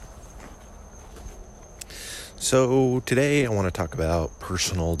So today I want to talk about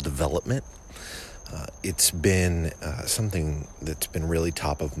personal development. It's been something that's been really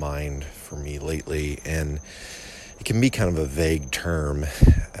top of mind for me lately, and it can be kind of a vague term,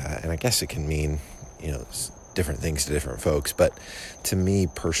 and I guess it can mean, different things to different folks. But to me,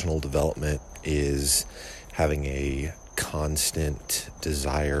 personal development is having a constant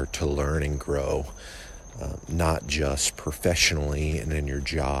desire to learn and grow, not just professionally and in your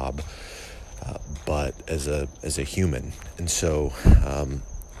job, but as a human. And so,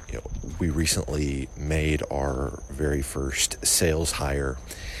 we recently made our very first sales hire,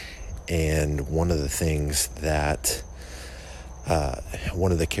 and one of the things that,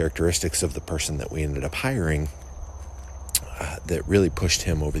 one of the characteristics of the person that we ended up hiring that really pushed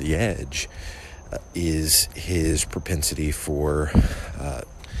him over the edge is his propensity for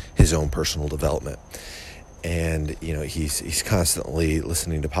his own personal development. And, he's constantly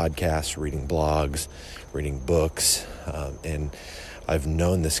listening to podcasts, reading blogs, reading books. And I've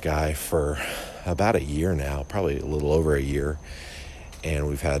known this guy for about a year now, probably a little over a year. And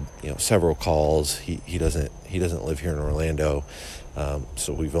we've had, several calls. He doesn't live here in Orlando.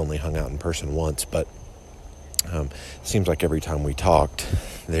 So we've only hung out in person once, but it seems like every time we talked,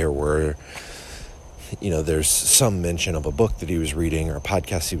 there's some mention of a book that he was reading, or a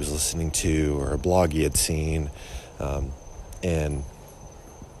podcast he was listening to, or a blog he had seen. And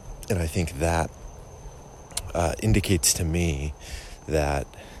I think that indicates to me that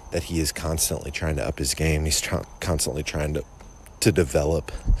he is constantly trying to up his game. He's constantly trying to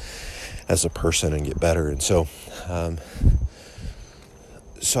develop as a person and get better. And so I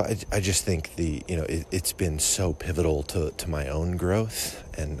just think it's been so pivotal to my own growth,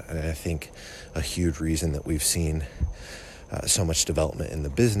 and I think a huge reason that we've seen so much development in the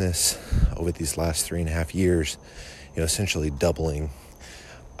business over these last 3.5 years, essentially doubling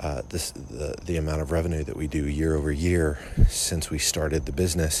the amount of revenue that we do year over year since we started the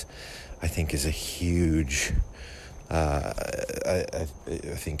business, I think is a huge. I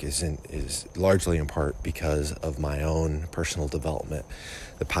think is largely in part because of my own personal development,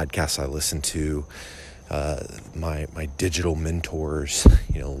 the podcasts I listen to, my digital mentors,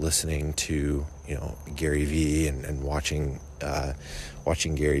 listening to Gary Vee and watching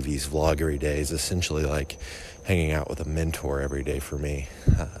Gary Vee's vlog every day is essentially like hanging out with a mentor every day for me,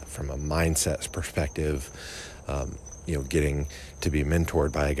 from a mindset perspective. Getting to be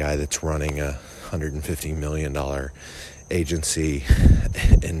mentored by a guy that's running a $150 million agency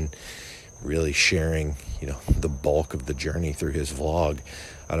and really sharing, the bulk of the journey through his vlog.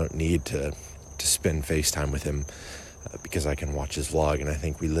 I don't need to spend FaceTime with him because I can watch his vlog. And I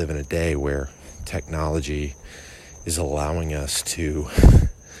think we live in a day where technology is allowing us to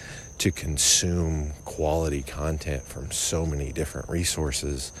consume quality content from so many different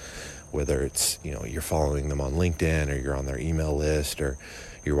resources, whether it's, you're following them on LinkedIn, or you're on their email list, or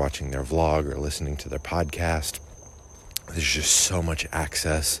you're watching their vlog or listening to their podcast. There's just so much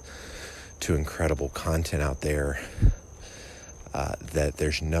access to incredible content out there that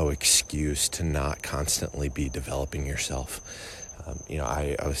there's no excuse to not constantly be developing yourself.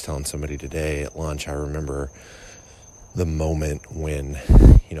 I was telling somebody today at lunch, I remember the moment when,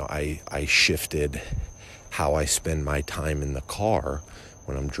 I shifted how I spend my time in the car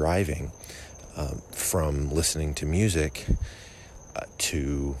when I'm driving, from listening to music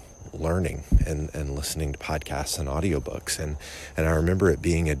to learning and listening to podcasts and audiobooks. And I remember it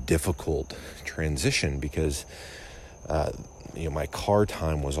being a difficult transition because, my car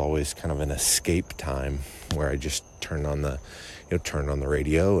time was always kind of an escape time where I just turned on the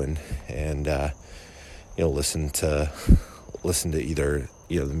radio and listen to either,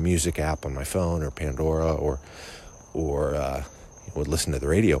 the music app on my phone or Pandora or would listen to the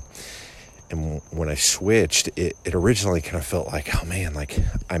radio. And when I switched, it originally kind of felt like, oh man, like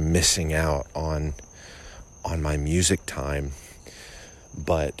I'm missing out on my music time.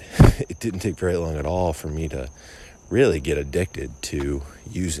 But it didn't take very long at all for me to really get addicted to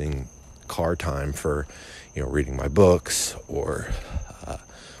using car time for, reading my books or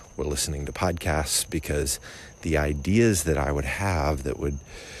listening to podcasts, because the ideas that I would have that would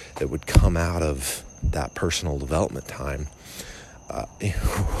come out of that personal development time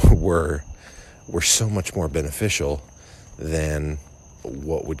were so much more beneficial than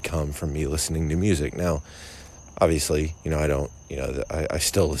what would come from me listening to music. Now, obviously, I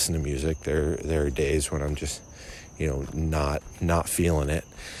still listen to music. There are days when I'm just, not feeling it,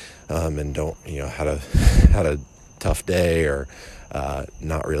 and don't, had a tough day, or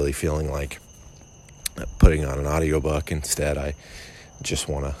not really feeling like putting on an audiobook. Instead, I just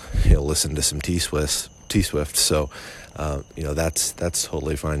want to, listen to some T-Swift. So, that's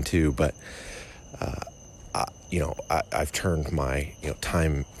totally fine too. But I've turned my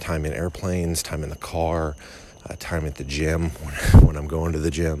time in airplanes, time in the car, time at the gym when I'm going to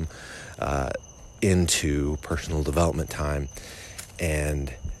the gym, into personal development time,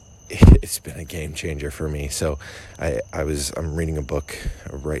 and it's been a game changer for me. So I'm reading a book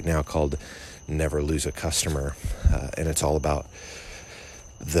right now called Never Lose a Customer, and it's all about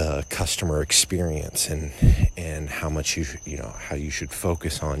the customer experience and how much how you should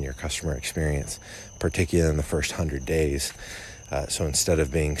focus on your customer experience, particularly in the first 100 days. So instead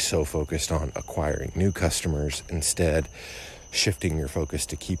of being so focused on acquiring new customers, instead shifting your focus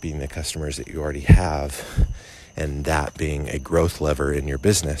to keeping the customers that you already have, and that being a growth lever in your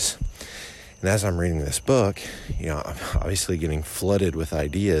business. And as I'm reading this book, I'm obviously getting flooded with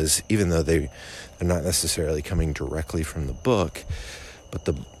ideas, even though they're not necessarily coming directly from the book. But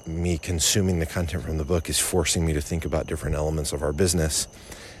me consuming the content from the book is forcing me to think about different elements of our business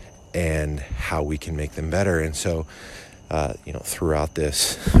and how we can make them better. And so, throughout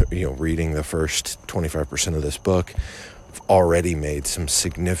this, reading the first 25% of this book, I've already made some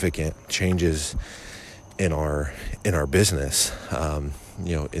significant changes in our business.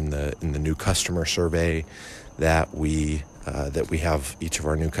 In the new customer survey that we have each of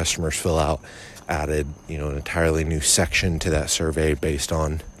our new customers fill out, added an entirely new section to that survey based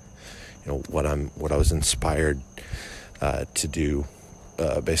on what I was inspired to do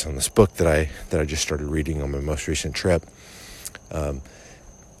based on this book that I just started reading on my most recent trip.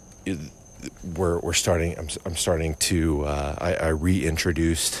 We're starting. I'm starting to. I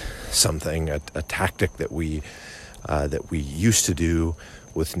reintroduced something, a tactic that we used to do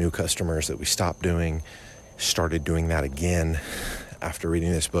with new customers that we stopped doing. Started doing that again after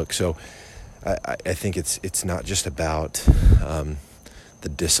reading this book. So I think it's not just about the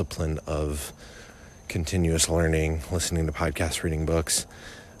discipline of continuous learning, listening to podcasts, reading books,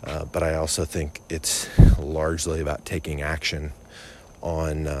 but I also think it's largely about taking action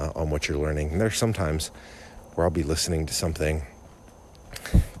on what you're learning. And there's sometimes where I'll be listening to something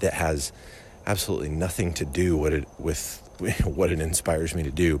that has absolutely nothing to do with what it inspires me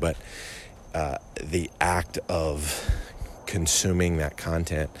to do, but the act of consuming that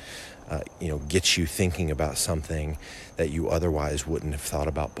content gets you thinking about something that you otherwise wouldn't have thought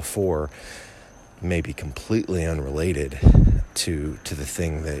about before, maybe completely unrelated to the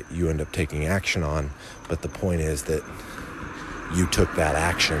thing that you end up taking action on. But the point is that you took that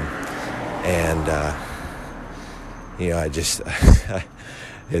action. And I just I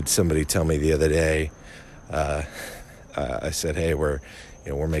had somebody tell me the other day, I said, hey, we're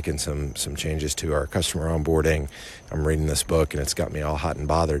making some changes to our customer onboarding. I'm reading this book and it's got me all hot and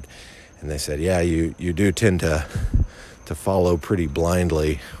bothered. And they said, yeah, you do tend to follow pretty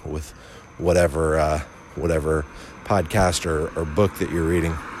blindly with whatever podcast or book that you're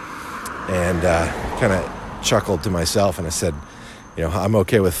reading. And kind of chuckled to myself, and I said, I'm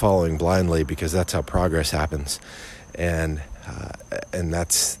okay with following blindly because that's how progress happens. And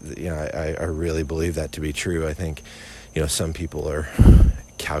that's, I really believe that to be true. I think, some people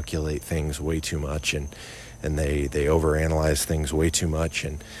calculate things way too much, and they overanalyze things way too much,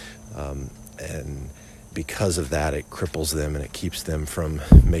 and because of that, it cripples them and it keeps them from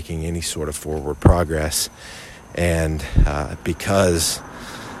making any sort of forward progress. And because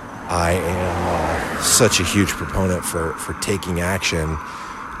I am such a huge proponent for taking action,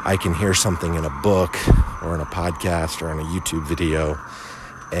 I can hear something in a book or in a podcast or in a YouTube video,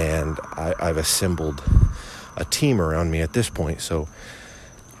 and I've assembled a team around me at this point, so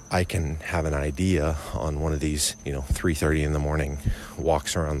I can have an idea on one of these 3:30 in the morning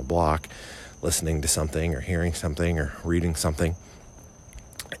walks around the block, listening to something or hearing something or reading something,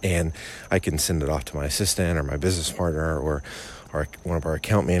 and I can send it off to my assistant or my business partner or one of our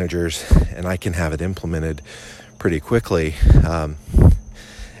account managers, and I can have it implemented pretty quickly.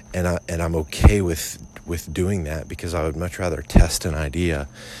 And I'm okay with doing that, because I would much rather test an idea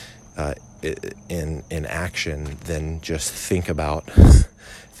in action than just think about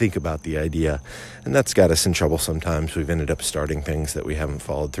the idea. And that's got us in trouble sometimes. We've ended up starting things that we haven't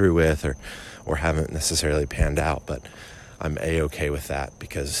followed through with or haven't necessarily panned out, but I'm A-okay with that,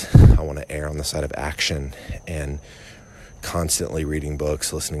 because I want to err on the side of action, and constantly reading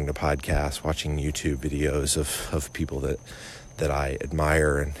books, listening to podcasts, watching YouTube videos of people that I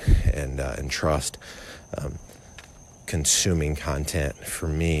admire and trust. Consuming content for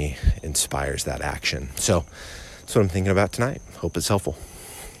me inspires that action. So that's what I'm thinking about tonight. Hope it's helpful.